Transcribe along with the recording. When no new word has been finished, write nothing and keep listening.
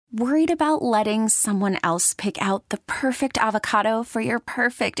Worried about letting someone else pick out the perfect avocado for your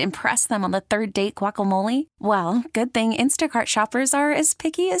perfect impress them on the third date guacamole? Well, good thing Instacart shoppers are as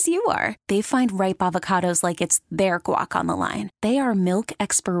picky as you are. They find ripe avocados like it's their guac on the line. They are milk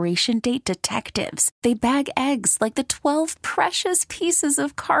expiration date detectives. They bag eggs like the 12 precious pieces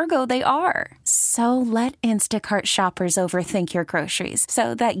of cargo they are. So let Instacart shoppers overthink your groceries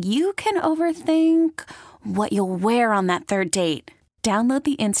so that you can overthink what you'll wear on that third date. Download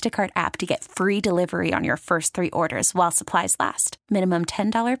the Instacart app to get free delivery on your first 3 orders while supplies last. Minimum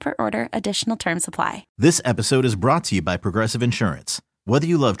 $10 per order. Additional terms apply. This episode is brought to you by Progressive Insurance. Whether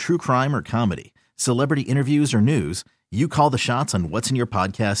you love true crime or comedy, celebrity interviews or news, you call the shots on what's in your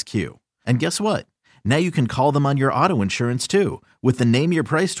podcast queue. And guess what? Now you can call them on your auto insurance too with the Name Your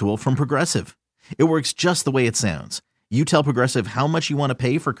Price tool from Progressive. It works just the way it sounds. You tell Progressive how much you want to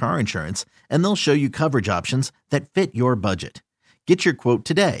pay for car insurance, and they'll show you coverage options that fit your budget. Get your quote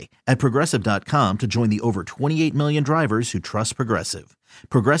today at Progressive.com to join the over 28 million drivers who trust Progressive.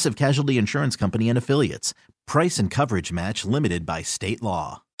 Progressive Casualty Insurance Company and Affiliates. Price and coverage match limited by state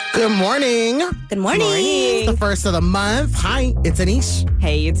law. Good morning. Good morning. It's the first of the month. Hi, it's Anish.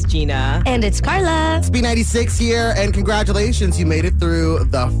 Hey, it's Gina. And it's Carla. It's B96 here, and congratulations, you made it through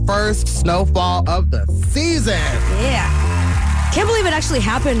the first snowfall of the season. Yeah. Can't believe it actually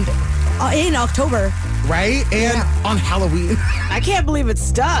happened in October. Right? And on Halloween. I can't believe it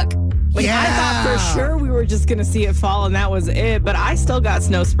stuck. I thought for sure we were just going to see it fall and that was it, but I still got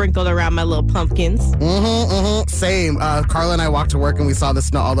snow sprinkled around my little pumpkins. Same. Carla and I walked to work and we saw the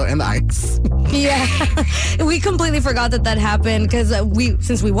snow all in the ice. Yeah. We completely forgot that happened because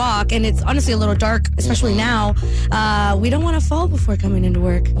since we walk and it's honestly a little dark, especially now, we don't want to fall before coming into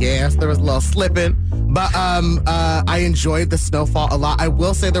work. Yes, there was a little slipping, but I enjoyed the snowfall a lot. I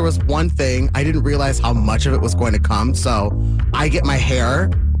will say there was one thing. I didn't realize how much of it was going to come, so I get my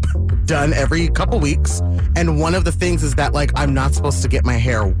hair done every couple weeks, and one of the things is that I'm not supposed to get my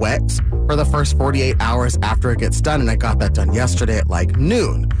hair wet for the first 48 hours after it gets done, and I got that done yesterday at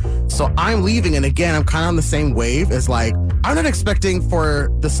noon. So I'm leaving, and again, I'm kind of on the same wave as I'm not expecting for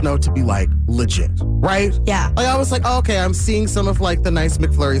the snow to be legit, right? Yeah. I was like, oh, okay, I'm seeing some of the nice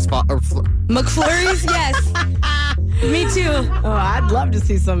McFlurries fall. McFlurries, yes. Me too. Oh, I'd love to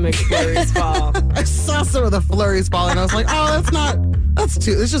see some McFlurries fall. I saw some of the flurries fall, and I was like, oh,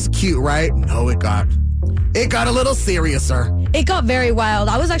 it's just cute, right? No, it got a little seriouser. It got very wild.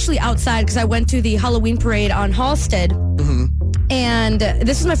 I was actually outside because I went to the Halloween parade on Halstead. And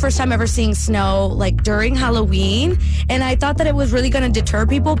this is my first time ever seeing snow during Halloween. And I thought that it was really going to deter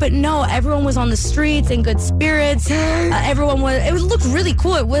people. But no, everyone was on the streets in good spirits. It looked really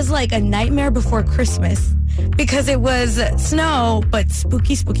cool. It was like a nightmare before Christmas because it was snow, but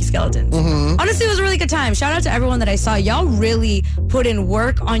spooky skeletons. Honestly, it was a really good time. Shout out to everyone that I saw. Y'all really put in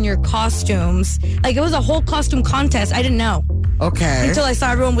work on your costumes. It was a whole costume contest. I didn't know. Okay. Until I saw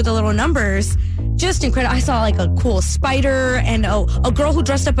everyone with the little numbers. Just incredible. I saw a cool spider and a girl who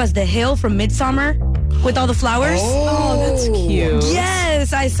dressed up as the Hill from Midsommar with all the flowers. Oh, that's cute.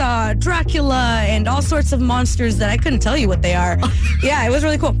 Yes, I saw Dracula and all sorts of monsters that I couldn't tell you what they are. Yeah, it was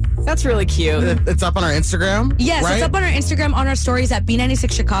really cool. That's really cute. It's up on our Instagram? Yes, right? It's up on our Instagram, on our stories at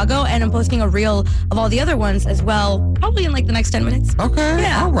B96 Chicago, and I'm posting a reel of all the other ones as well, probably in the next 10 minutes. Okay,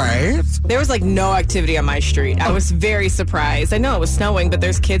 yeah. All right. There was no activity on my street. I was very surprised. I know it was snowing, but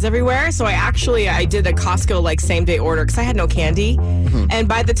there's kids everywhere, so I did a Costco same day order because I had no candy. And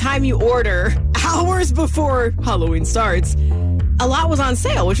by the time you order, hours before Halloween starts, a lot was on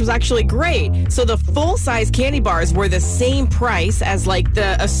sale, which was actually great. So the full-size candy bars were the same price as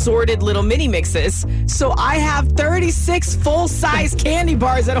the assorted little mini mixes. So I have 36 full-size candy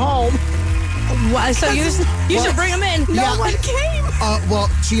bars at home. Wow, so you should bring them in. No one came. Well,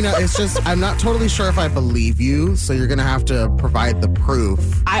 Gina, it's just, I'm not totally sure if I believe you, so you're going to have to provide the proof.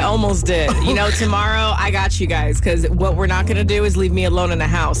 I almost did. Tomorrow I got you guys, because what we're not going to do is leave me alone in the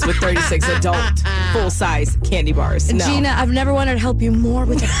house with 36 adult full-size candy bars. No. Gina, I've never wanted to help you more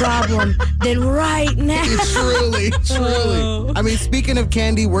with a problem than right now. Truly. I mean, speaking of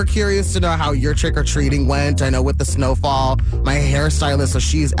candy, we're curious to know how your trick-or-treating went. I know with the snowfall, my hairstylist, so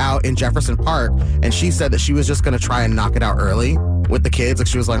she's out in Jefferson Park, and she said that she was just going to try and knock it out early with the kids.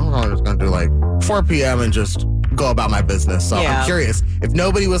 She was like, I'm just going to do 4 p.m. and just go about my business. So I'm curious, if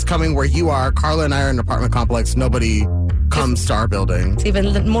nobody was coming where you are, Carla and I are in an apartment complex, nobody come star building. It's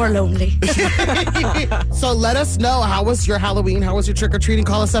even more lonely. So let us know, how was your Halloween? How was your trick-or-treating?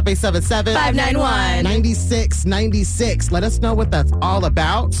 Call us up 877-591-9696. Let us know what that's all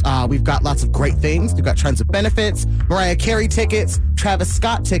about. We've got lots of great things. We've got tons of benefits, Mariah Carey tickets, Travis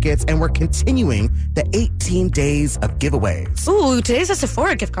Scott tickets, and we're continuing the 18 days of giveaways. Ooh, today's a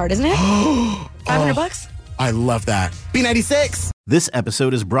Sephora gift card, isn't it? $500? I love that. B96. This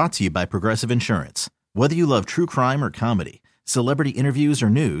episode is brought to you by Progressive Insurance. Whether you love true crime or comedy, celebrity interviews or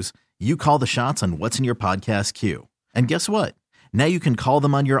news, you call the shots on what's in your podcast queue. And guess what? Now you can call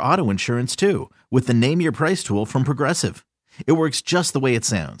them on your auto insurance too with the Name Your Price tool from Progressive. It works just the way it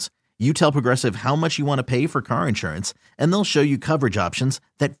sounds. You tell Progressive how much you want to pay for car insurance, and they'll show you coverage options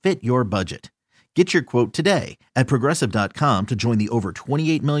that fit your budget. Get your quote today at Progressive.com to join the over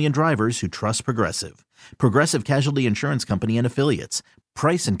 28 million drivers who trust Progressive. Progressive Casualty Insurance Company and Affiliates.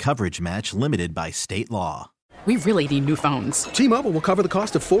 Price and coverage match limited by state law. We really need new phones. T-Mobile will cover the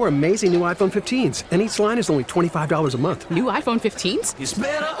cost of 4 amazing new iPhone 15s, and each line is only $25 a month. New iPhone 15s? It's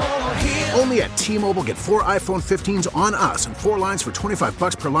better over here. Only at T-Mobile, get 4 iPhone 15s on us and 4 lines for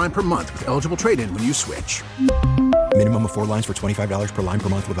 $25 per line per month with eligible trade-in when you switch. Minimum of 4 lines for $25 per line per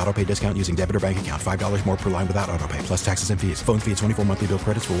month with autopay discount using debit or bank account. $5 more per line without autopay, plus taxes and fees. Phone fee at 24 monthly bill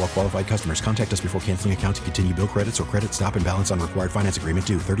credits for well-qualified customers. Contact us before canceling account to continue bill credits or credit stop and balance on required finance agreement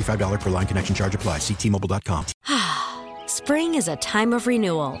due. $35 per line connection charge applies. See T-Mobile.com. Spring is a time of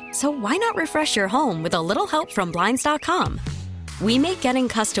renewal, so why not refresh your home with a little help from Blinds.com? We make getting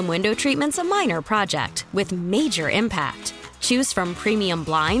custom window treatments a minor project with major impact. Choose from premium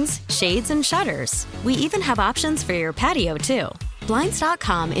blinds, shades, and shutters. We even have options for your patio, too.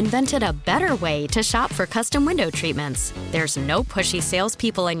 Blinds.com invented a better way to shop for custom window treatments. There's no pushy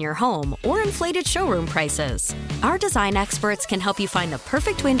salespeople in your home or inflated showroom prices. Our design experts can help you find the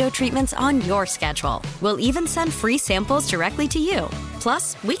perfect window treatments on your schedule. We'll even send free samples directly to you.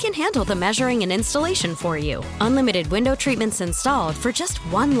 Plus, we can handle the measuring and installation for you. Unlimited window treatments installed for just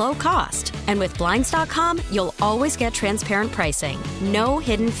one low cost. And with Blinds.com, you'll always get transparent pricing. No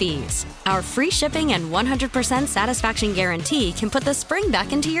hidden fees. Our free shipping and 100% satisfaction guarantee can put the spring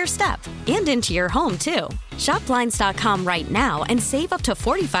back into your step and into your home, too. Shop Blinds.com right now and save up to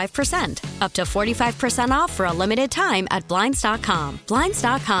 45%. Up to 45% off for a limited time at Blinds.com.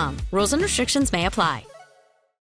 Blinds.com. Rules and restrictions may apply.